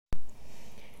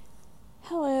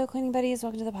cleaning buddies,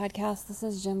 welcome to the podcast. This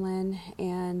is Jinlin,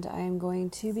 and I'm going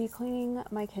to be cleaning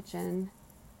my kitchen,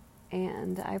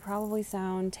 and I probably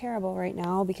sound terrible right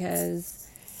now because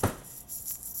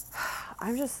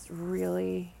I'm just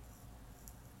really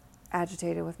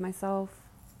agitated with myself.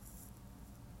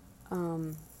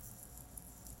 All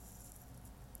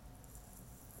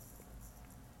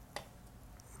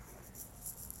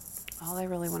I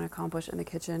really want to accomplish in the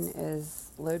kitchen is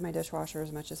load my dishwasher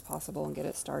as much as possible and get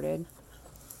it started.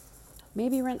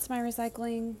 Maybe rinse my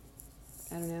recycling.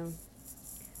 I don't know.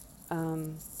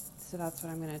 So that's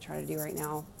what I'm going to try to do right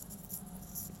now.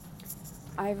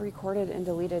 I've recorded and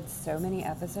deleted so many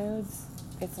episodes.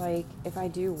 It's like if I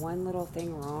do one little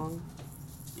thing wrong,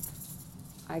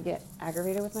 I get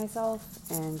aggravated with myself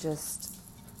and just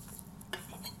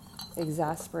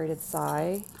exasperated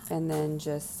sigh and then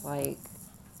just like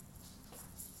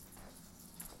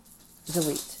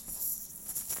delete.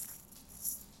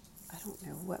 I don't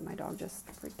know what my dog just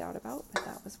freaked out about, but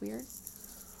that was weird.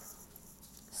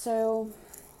 So,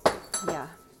 yeah.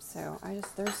 So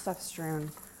there's stuff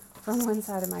strewn from one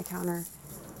side of my counter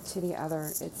to the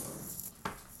other.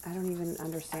 I don't even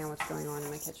understand what's going on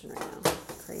in my kitchen right now.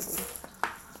 It's crazy.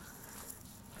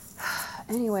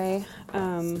 Anyway,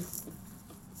 that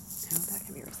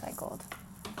can be recycled.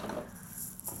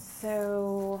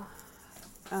 So,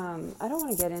 I don't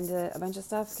want to get into a bunch of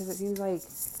stuff because it seems like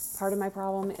part of my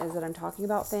problem is that I'm talking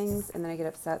about things and then I get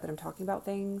upset that I'm talking about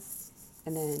things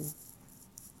and then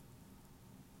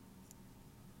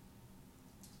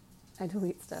I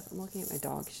delete stuff. I'm looking at my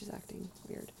dog. She's acting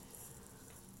weird.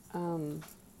 I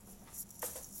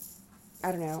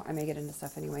don't know. I may get into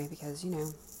stuff anyway because,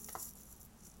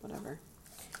 whatever.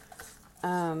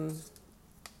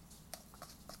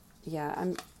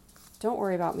 Yeah, don't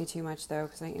worry about me too much though,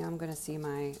 because I am going to see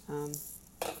my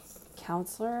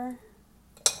counselor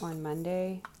on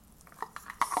Monday.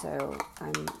 So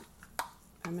I'm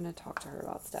going to talk to her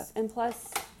about stuff. And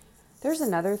plus, there's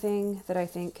another thing that I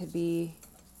think could be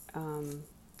kind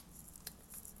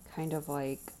of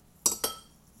like,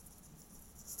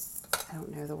 I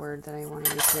don't know the word that I want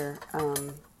to use here.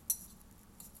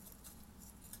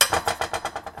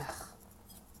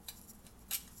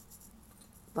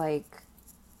 Like,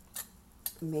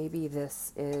 maybe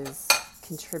this is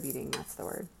contributing, that's the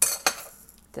word.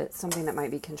 That's something that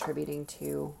might be contributing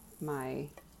to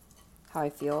how I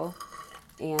feel.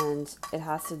 And it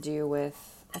has to do with,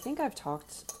 I think I've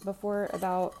talked before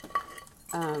about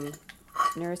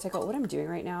neurocycle. What I'm doing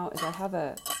right now is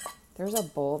there's a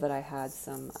bowl that I had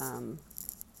some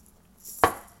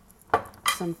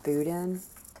food in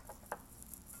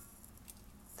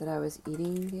that I was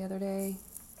eating the other day.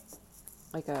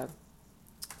 Like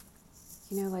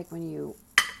like when you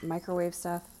microwave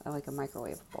stuff, I like a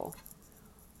microwave bowl.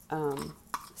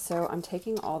 So I'm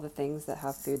taking all the things that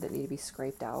have food that need to be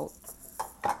scraped out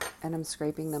and I'm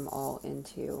scraping them all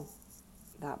into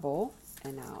that bowl.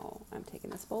 And now I'm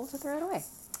taking this bowl to throw it away.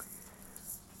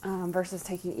 Versus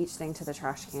taking each thing to the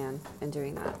trash can and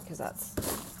doing that because that's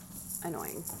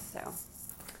annoying. So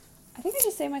I think I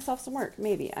just saved myself some work.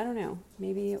 Maybe. I don't know.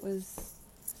 Maybe it was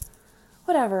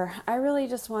whatever. I really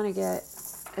just want to get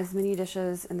as many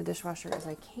dishes in the dishwasher as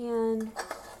I can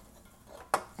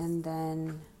and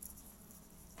then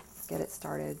get it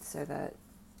started so that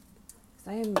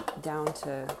I am down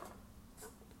to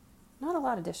not a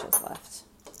lot of dishes left.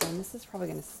 And this is probably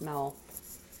going to smell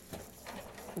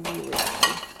really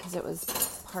bad because it was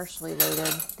partially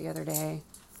loaded the other day.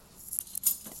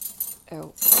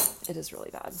 Oh, it is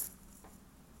really bad.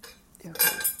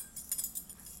 Okay.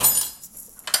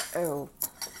 Oh,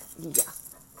 yeah.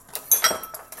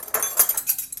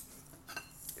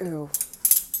 Oh.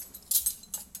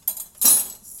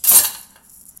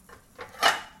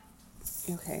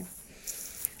 Okay.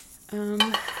 I'm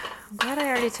glad I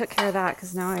already took care of that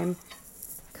because now I'm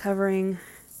covering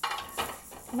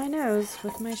my nose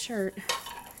with my shirt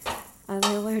as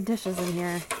I load dishes in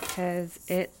here because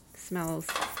it smells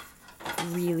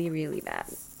really, really bad.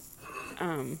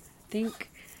 I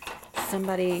think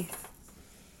somebody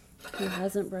who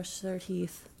hasn't brushed their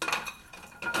teeth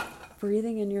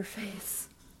breathing in your face.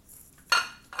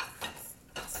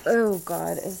 Oh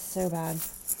God, it's so bad.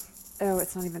 Oh,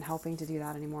 it's not even helping to do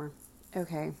that anymore.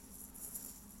 Okay.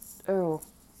 Oh.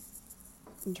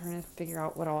 I'm trying to figure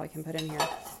out what all I can put in here.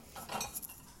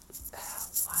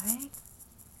 Why?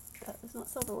 That is not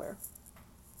silverware.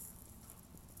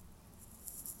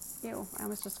 Ew, I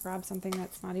almost just grabbed something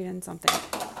that's not even something.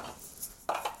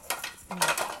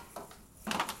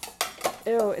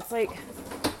 Ew, it's like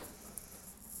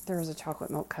there was a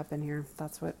chocolate milk cup in here.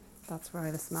 That's why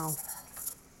the smell.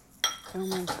 Oh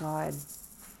my God.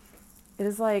 It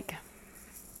is like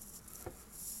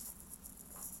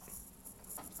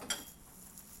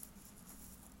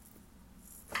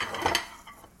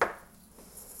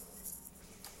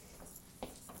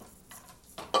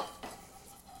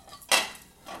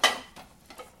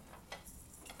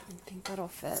think that'll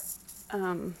fit.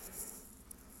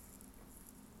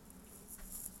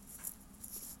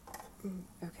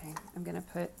 Okay, I'm gonna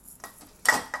put,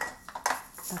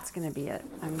 that's gonna be it.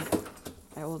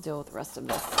 I will deal with the rest of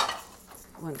this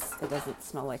once it doesn't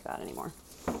smell like that anymore.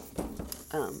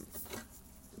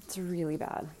 It's really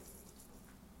bad.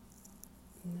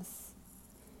 And this,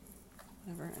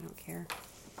 whatever, I don't care.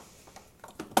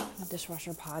 A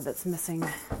dishwasher pod that's missing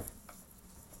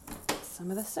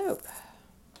some of the soap.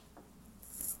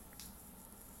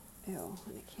 Ew,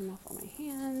 and it came off on my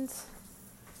hands.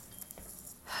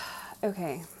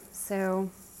 Okay,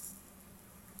 so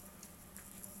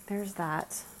there's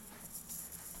that.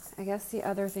 I guess the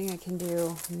other thing I can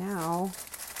do now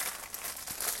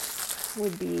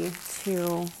would be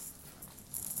to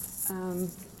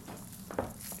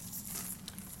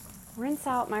rinse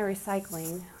out my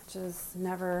recycling, which is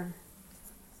never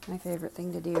my favorite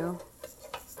thing to do.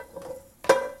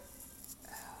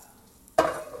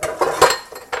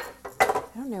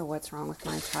 I don't know what's wrong with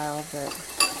my child, but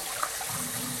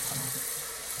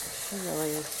she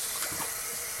really...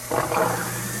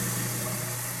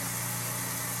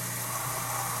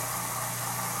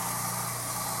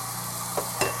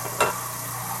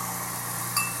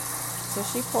 So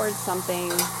she poured something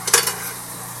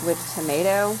with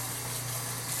tomato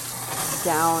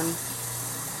down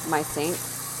my sink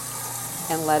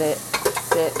and let it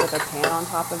sit with a pan on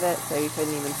top of it so you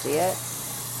couldn't even see it.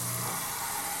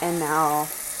 And now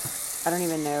I don't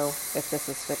even know if this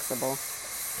is fixable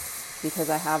because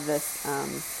I have this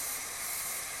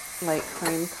like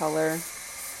cream color.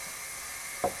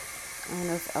 I don't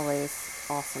know if LA's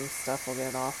awesome stuff will get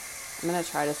it off. I'm going to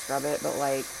try to scrub it, but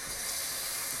like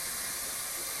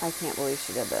I can't believe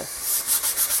she did this.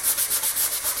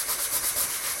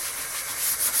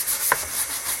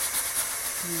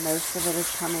 Most of it is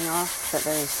coming off, but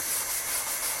there's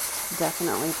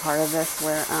definitely part of this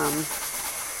where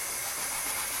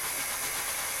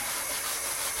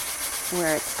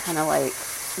it's kind of like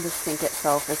the sink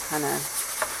itself is kind of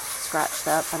scratched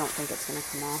up. I don't think it's going to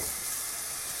come off.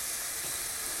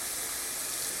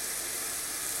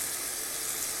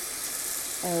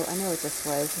 Oh, I know what this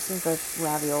was. This is the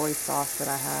ravioli sauce that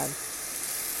I had.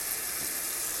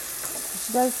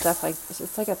 She does stuff like,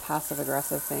 it's like a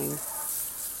passive-aggressive thing.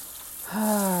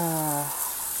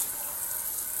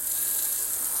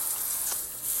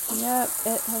 Yep,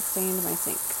 it has stained my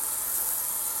sink.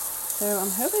 So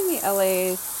I'm hoping the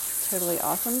LA's Totally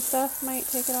Awesome stuff might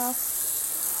take it off.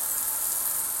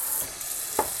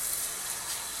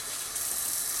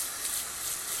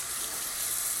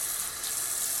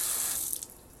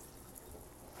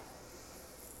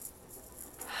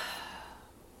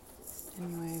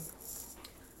 Anyway,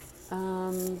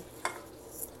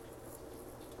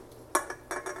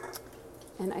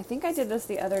 and I think I did this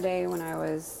the other day when I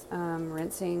was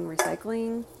rinsing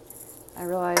recycling. I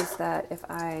realized that if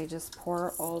I just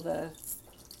pour all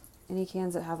any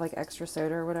cans that have like extra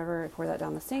soda or whatever, I pour that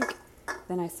down the sink,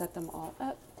 then I set them all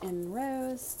up in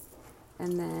rows,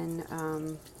 and then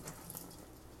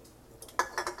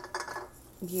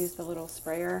use the little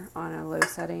sprayer on a low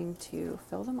setting to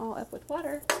fill them all up with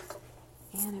water.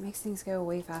 And it makes things go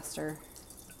way faster.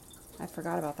 I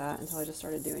forgot about that until I just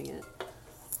started doing it.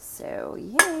 So,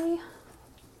 yay.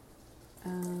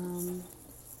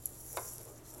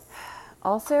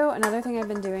 Also, another thing I've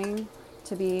been doing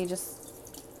to be just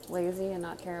lazy and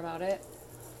not care about it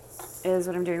is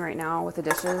what I'm doing right now with the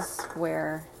dishes,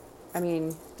 where, I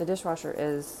mean, the dishwasher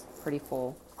is pretty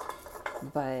full,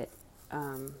 but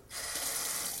I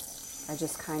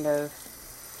just kind of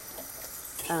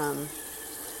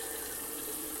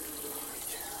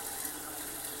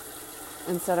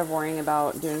instead of worrying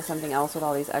about doing something else with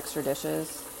all these extra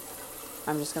dishes,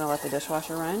 I'm just going to let the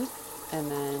dishwasher run, and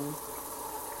then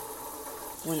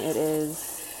when it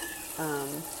is I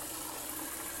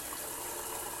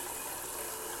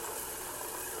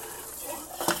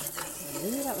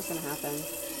knew that was going to happen.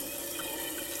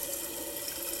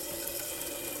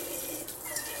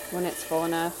 When it's full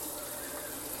enough,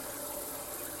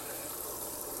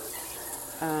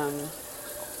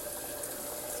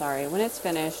 when it's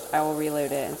finished, I will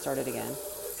reload it and start it again.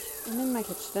 And then my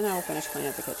kitchen, then I will finish cleaning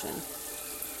up the kitchen.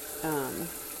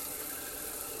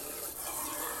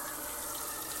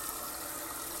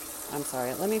 I'm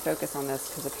sorry, let me focus on this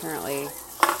because apparently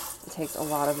it takes a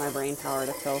lot of my brain power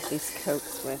to fill these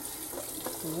Cokes with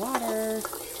water.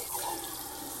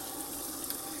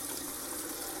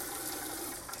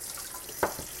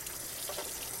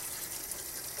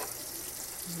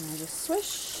 And I just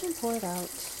swish and pour it out.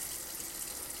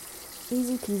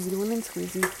 Easy peasy, lemon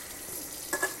squeezy.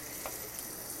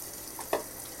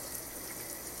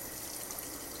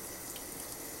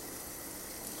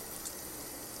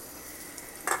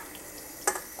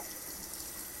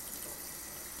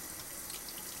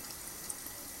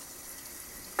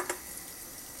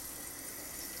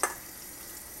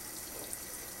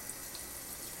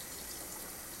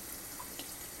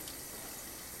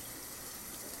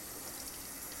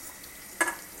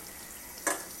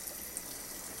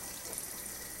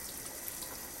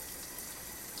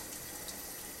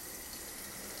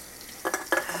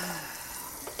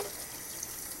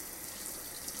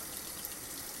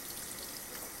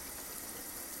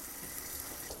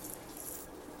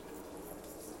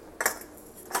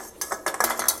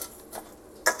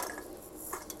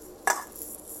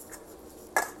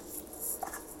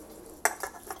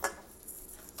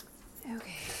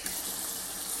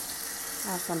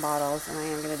 some bottles, and I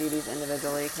am going to do these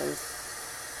individually because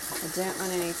I don't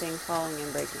want anything falling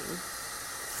and breaking.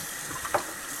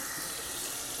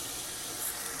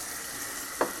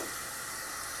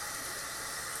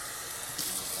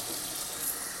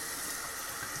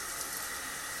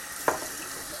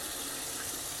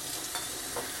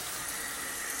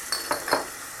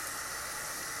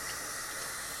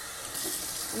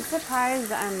 I'm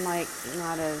surprised I'm like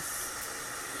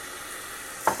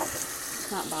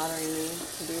it's not bothering me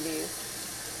to do these.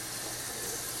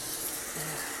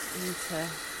 I need to.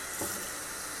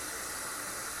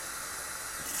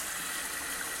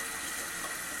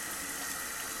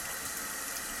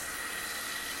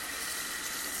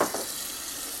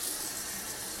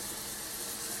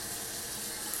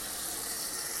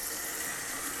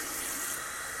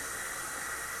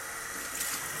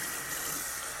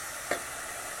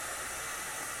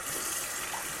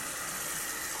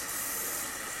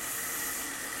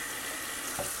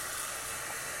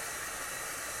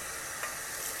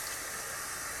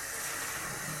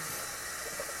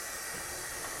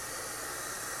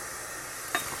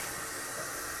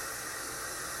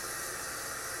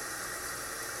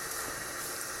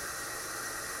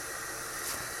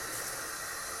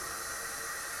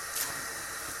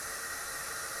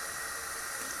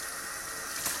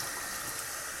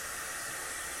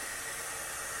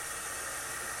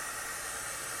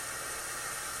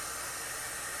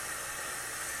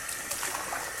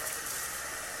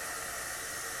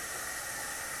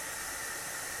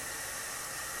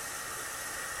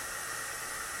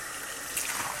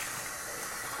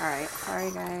 Alright,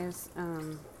 sorry guys.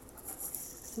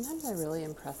 Sometimes I really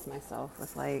impress myself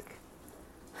with like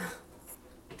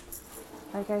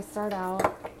I start out,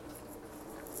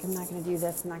 I'm not going to do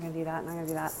this, I'm not going to do that, I'm not going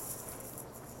to do that.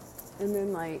 And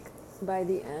then like by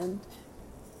the end,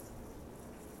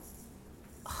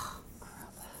 oh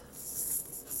crap.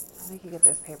 I could get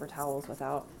those paper towels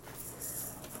without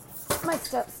my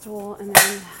step stool, and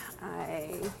then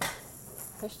I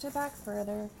pushed it back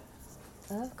further.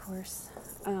 Of course.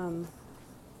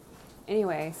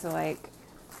 Anyway, so like,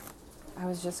 I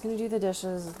was just going to do the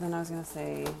dishes, then I was going to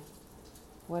say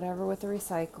whatever with the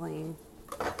recycling,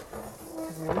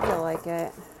 because I didn't feel like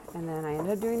it, and then I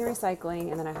ended up doing the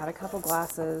recycling, and then I had a couple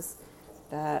glasses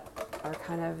that are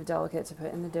kind of delicate to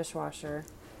put in the dishwasher,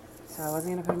 so I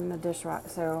wasn't going to put them in the dishwasher,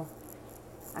 so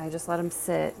I just let them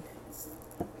sit,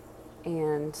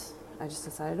 and I just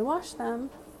decided to wash them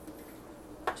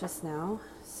just now.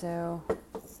 So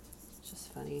it's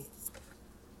just funny.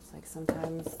 It's like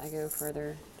sometimes I go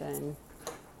further than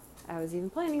I was even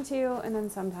planning to, and then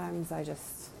sometimes I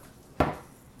just,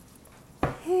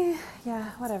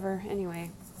 yeah, whatever.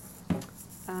 Anyway,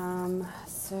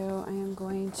 so I am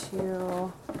going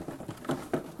to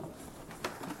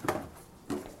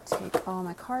take all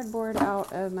my cardboard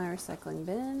out of my recycling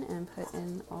bin and put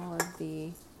in all of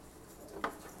the,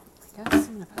 I guess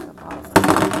I'm going to put the bottle.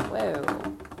 Whoa.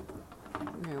 I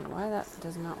don't know why that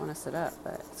does not want to sit up,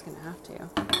 but it's going to have to.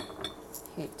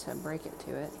 Hate to break it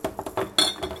to it.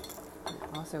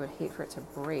 I also would hate for it to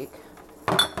break.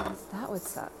 That would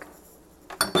suck.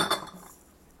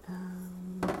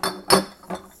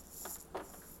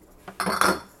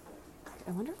 I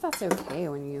wonder if that's okay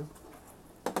when you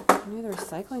know, the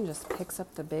recycling just picks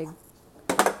up the big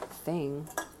thing.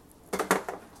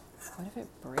 What if it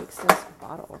breaks those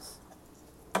bottles?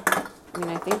 I mean,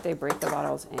 I think they break the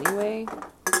bottles anyway.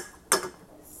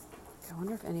 I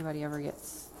wonder if anybody ever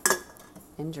gets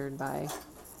injured by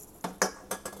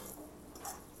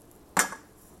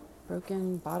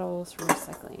broken bottles from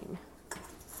recycling.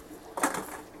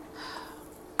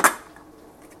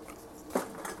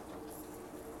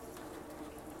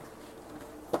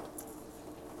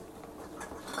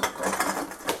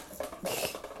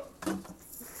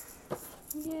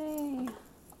 Yay!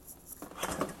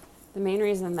 The main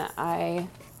reason that I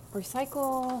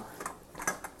recycle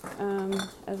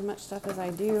as much stuff as I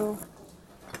do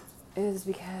is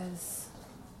because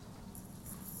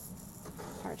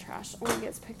our trash only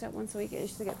gets picked up once a week. It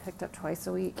used to get picked up twice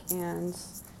a week, and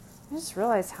I just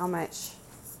realized how much,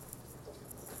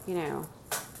 you know,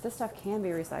 this stuff can be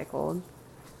recycled,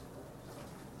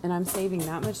 and I'm saving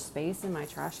that much space in my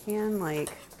trash can.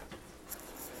 Like,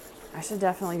 I should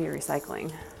definitely be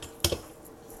recycling.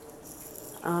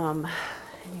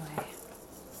 Anyway.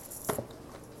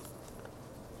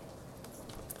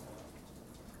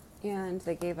 And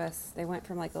they went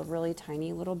from like a really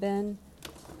tiny little bin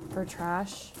for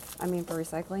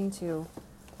recycling to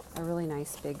a really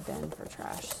nice big bin for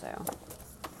trash. So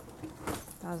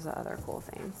that was the other cool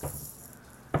thing.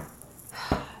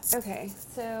 Okay,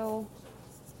 so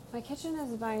my kitchen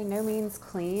is by no means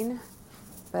clean.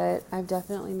 but I've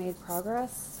definitely made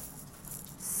progress.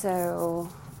 So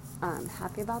I'm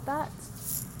happy about that.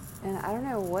 And I don't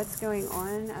know what's going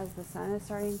on as the sun is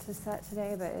starting to set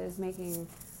today, but it is making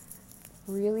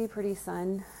really pretty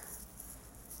sun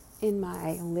in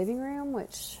my living room,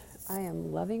 which I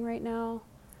am loving right now.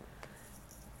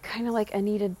 Kind of like a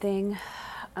needed thing.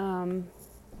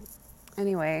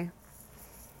 Anyway,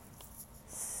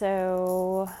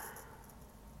 so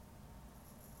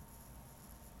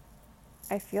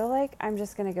I feel like I'm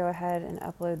just going to go ahead and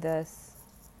upload this,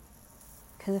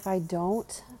 because if I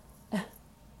don't,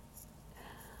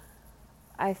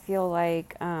 I feel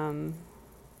like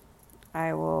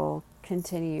I will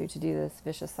continue to do this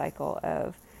vicious cycle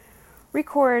of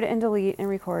record and delete and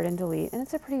record and delete, and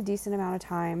it's a pretty decent amount of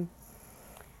time.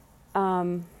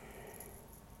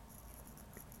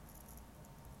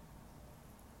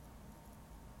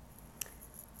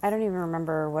 I don't even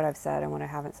remember what I've said and what I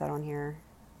haven't said on here.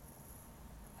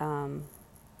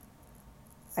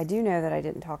 I do know that I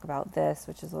didn't talk about this,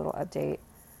 which is a little update.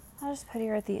 I'll just put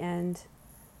here at the end,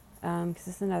 because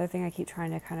this is another thing I keep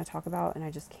trying to kind of talk about, and I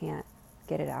just can't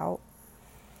get it out.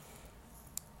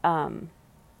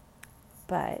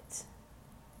 But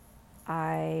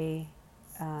I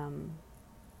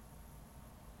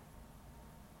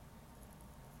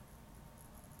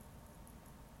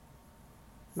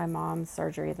my mom's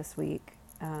surgery this week,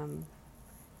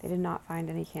 they did not find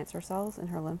any cancer cells in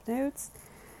her lymph nodes.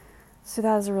 So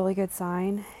that is a really good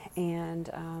sign, and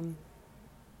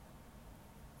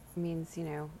means,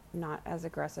 not as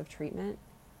aggressive treatment.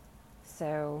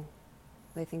 So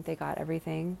they think they got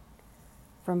everything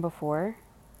from before.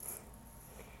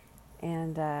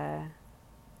 And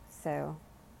so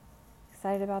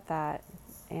excited about that.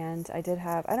 And I did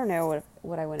have, I don't know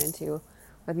what I went into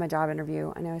with my job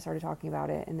interview. I know I started talking about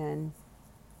it and then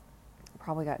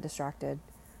probably got distracted.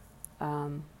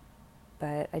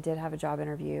 But I did have a job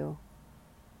interview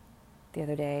the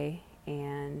other day,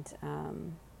 and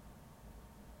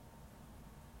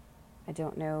I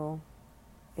don't know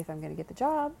if I'm going to get the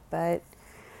job, but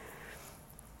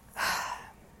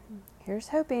here's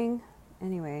hoping.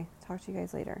 Anyway, talk to you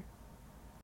guys later.